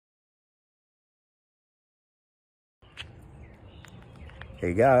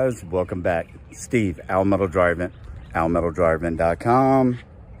Hey guys, welcome back. Steve, Al Metal Driving, almetaldriving.com.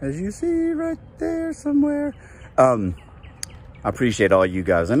 As you see right there somewhere. I appreciate all you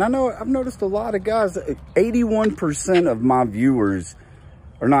guys. And I know I've noticed a lot of guys, 81% of my viewers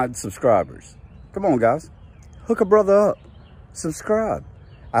are not subscribers. Come on guys, hook a brother up, subscribe.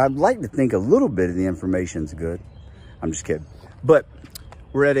 I'd like to think a little bit of the information's good. I'm just kidding. But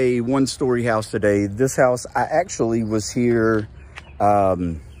we're at a one-story house today. This house, I actually was here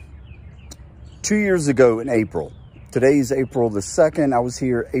 2 years ago in April. Today's April the 2nd. I was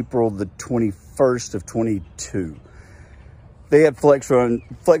here April the 21st of 22. They had flex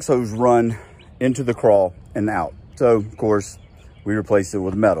hose run into the crawl and out. So of course we replaced it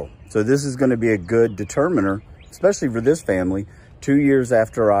with metal. So this is going to be a good determiner, especially for this family, 2 years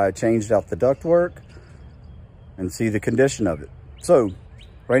after I changed out the ductwork, and see the condition of it. So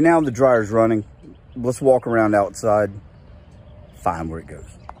right now the dryer's running. Let's walk around outside, find where it goes.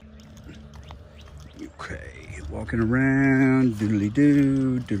 Okay, walking around,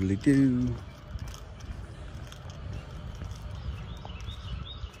 doodly-doo, doodly-doo.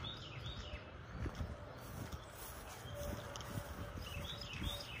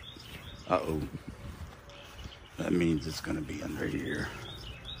 Uh-oh. That means it's gonna be under here.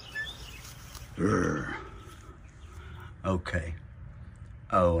 Urgh. Okay.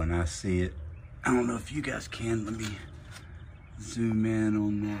 Oh, and I see it. I don't know if you guys can. Let me zoom in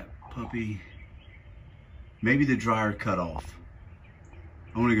on that puppy. Maybe the dryer cut off.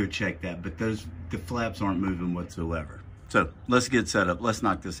 I want to go check that, but the flaps aren't moving whatsoever. So let's get set up. Let's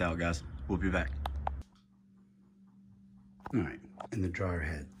knock this out, guys. We'll be back. All right, and the dryer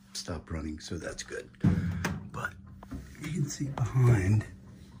had stopped running, so that's good. But you can see behind,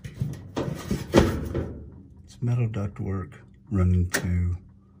 it's metal ductwork running to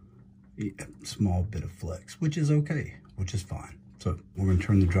a small bit of flex, which is okay, which is fine. So we're gonna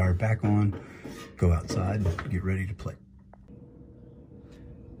turn the dryer back on, go outside, get ready to play.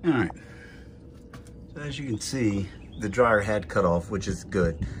 All right, so as you can see, the dryer had cut off, which is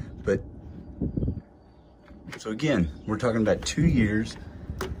good. But, so again, we're talking about 2 years.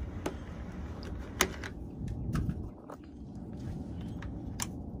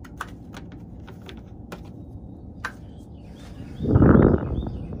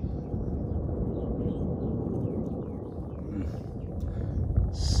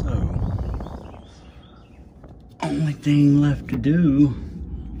 Only thing left to do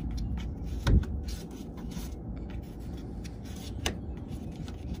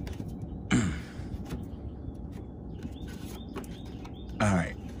all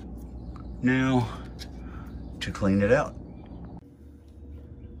right, now to clean it out.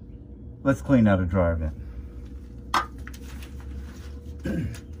 Let's clean out a dryer vent.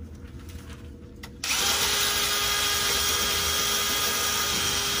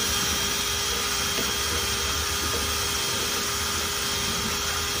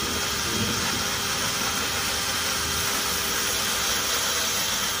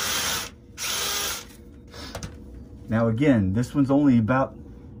 Now again, this one's only about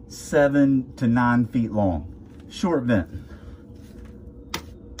 7 to 9 feet long. Short vent.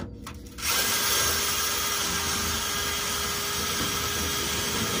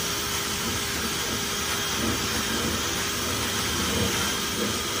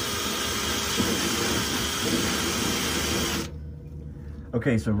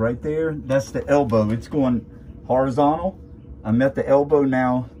 Okay, so right there, that's the elbow. It's going horizontal. I'm at the elbow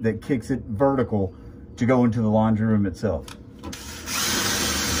now that kicks it vertical to go into the laundry room itself.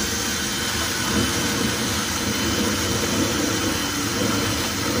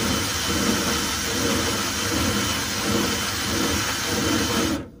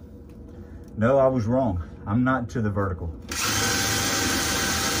 No, I was wrong. I'm not to the vertical.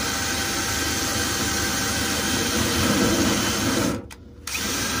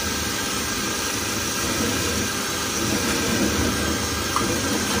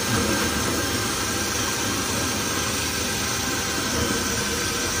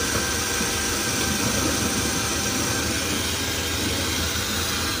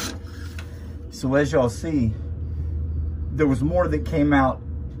 So as y'all see, there was more that came out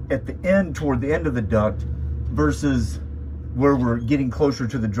at the end, toward the end of the duct, versus where we're getting closer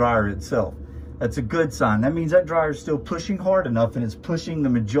to the dryer itself. That's a good sign. That means that dryer is still pushing hard enough, and it's pushing the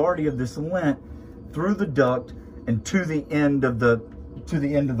majority of this lint through the duct and to the end of the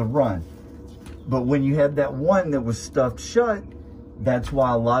run. But when you had that one that was stuffed shut, that's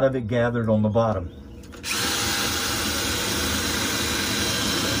why a lot of it gathered on the bottom.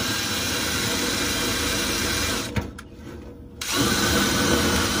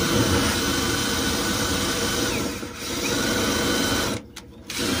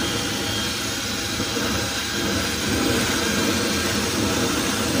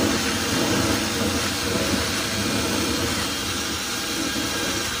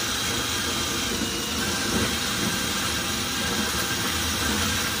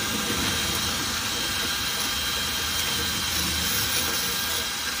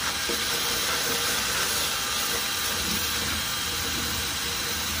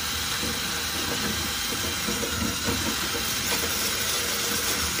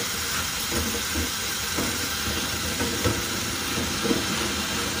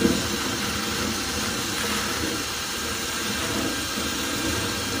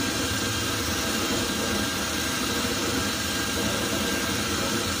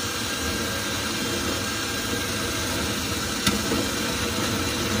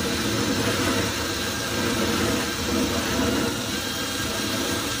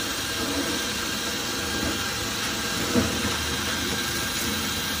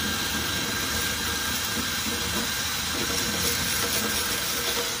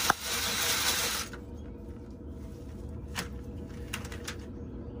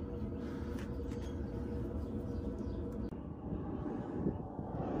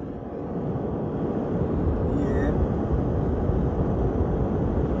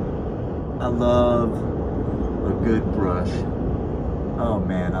 love a good brush. Oh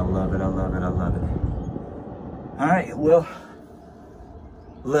man, I love it, I love it, I love it. All right, well,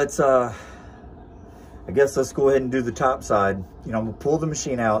 let's, I guess let's go ahead and do the top side. You know, I'm gonna pull the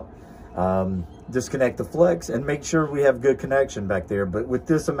machine out, disconnect the flex, and make sure we have good connection back there. But with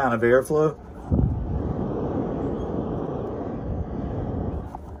this amount of airflow,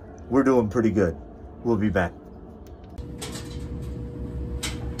 we're doing pretty good. We'll be back.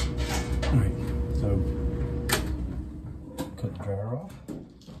 All right, so cut the dryer off.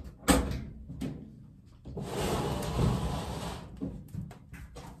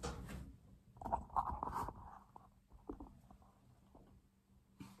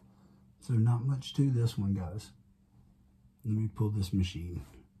 So not much to this one, guys. Let me pull this machine.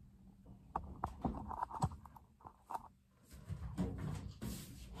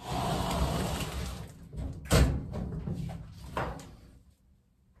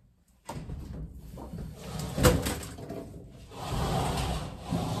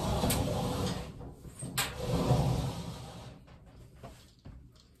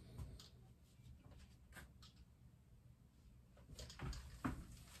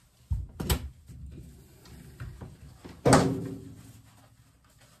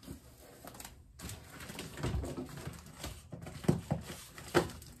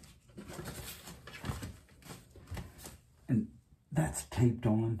 And that's taped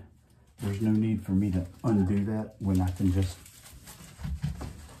on. There's no need for me to undo that when I can just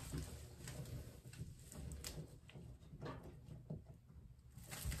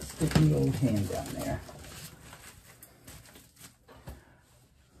stick the old hand down there.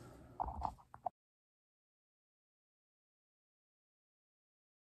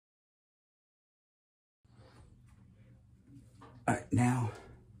 All right, now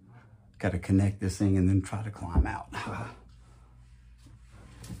got to connect this thing and then try to climb out.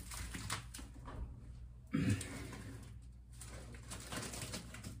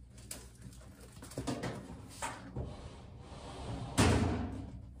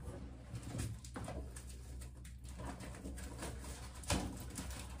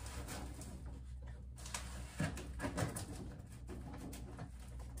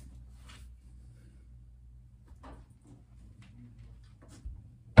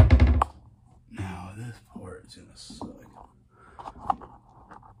 This part is gonna suck.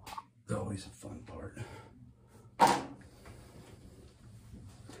 It's always a fun part.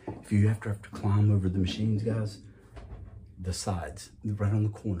 If you have to climb over the machines, guys, the sides, right on the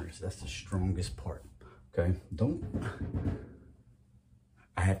corners, that's the strongest part. Okay,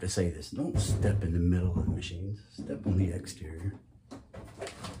 I have to say this, don't step in the middle of the machines, step on the exterior.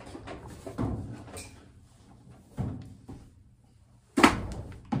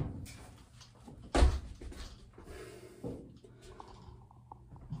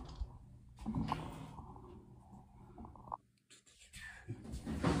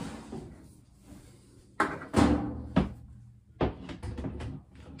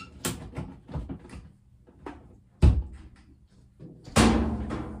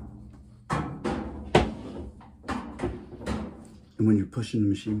 And when you're pushing the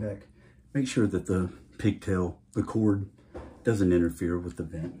machine back, make sure that the pigtail, the cord, doesn't interfere with the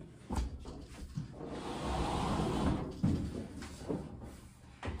vent.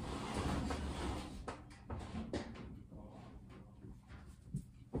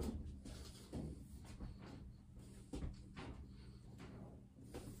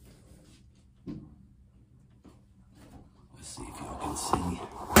 Let's see if y'all can see.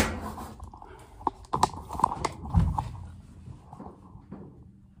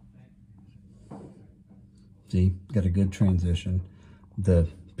 See, got a good transition. The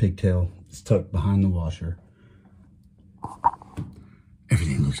pigtail is tucked behind the washer.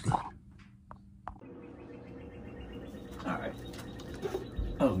 Everything looks good. All right.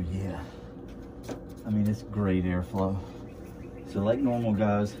 Oh yeah. I mean, it's great airflow. So like normal,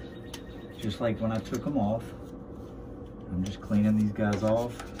 guys, just like when I took them off, I'm just cleaning these guys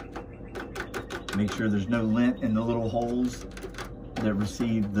off. Make sure there's no lint in the little holes that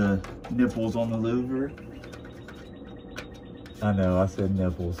receive the nipples on the louver. I know, I said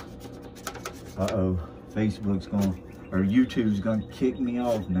nipples. Uh-oh, Facebook's gonna, or YouTube's gonna kick me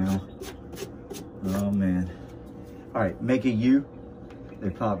off now. Oh man. All right, make a U. They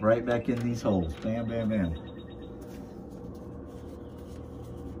pop right back in these holes. Bam, bam, bam.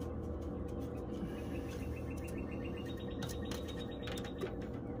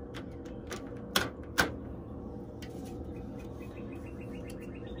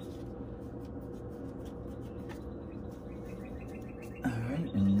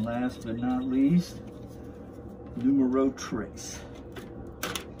 And last but not least, numero tres.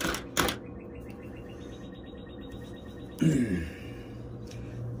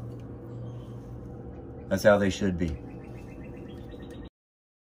 That's how they should be.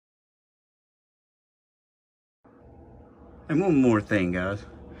 And one more thing, guys.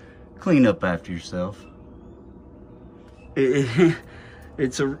 Clean up after yourself.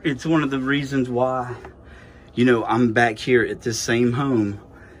 It's one of the reasons why, you know, I'm back here at this same home.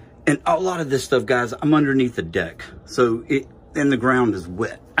 And a lot of this stuff, guys, I'm underneath the deck. So and the ground is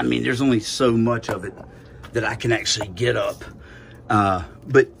wet. I mean, there's only so much of it that I can actually get up.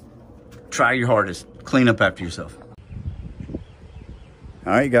 But try your hardest. Clean up after yourself.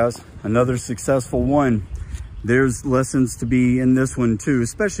 All right, guys, another successful one. There's lessons to be in this one too,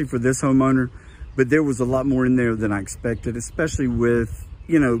 especially for this homeowner. But there was a lot more in there than I expected, especially with,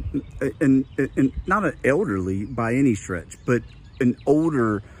 you know, and not an elderly by any stretch, but an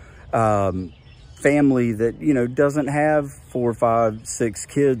older family that, you know, doesn't have 4, 5, 6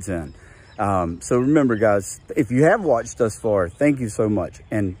 kids in. So remember, guys, if you have watched thus far, thank you so much.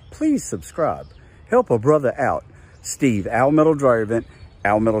 And please subscribe. Help a brother out. Steve, Al Metal Dryer Vent,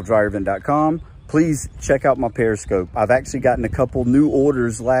 almetaldryervent.com. Please check out my Periscope. I've actually gotten a couple new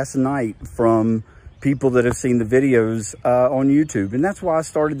orders last night from people that have seen the videos on YouTube. And that's why I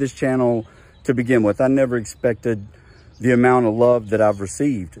started this channel to begin with. I never expected the amount of love that I've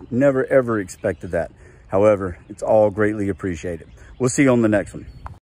received. Never, ever expected that. However, it's all greatly appreciated. We'll see you on the next one.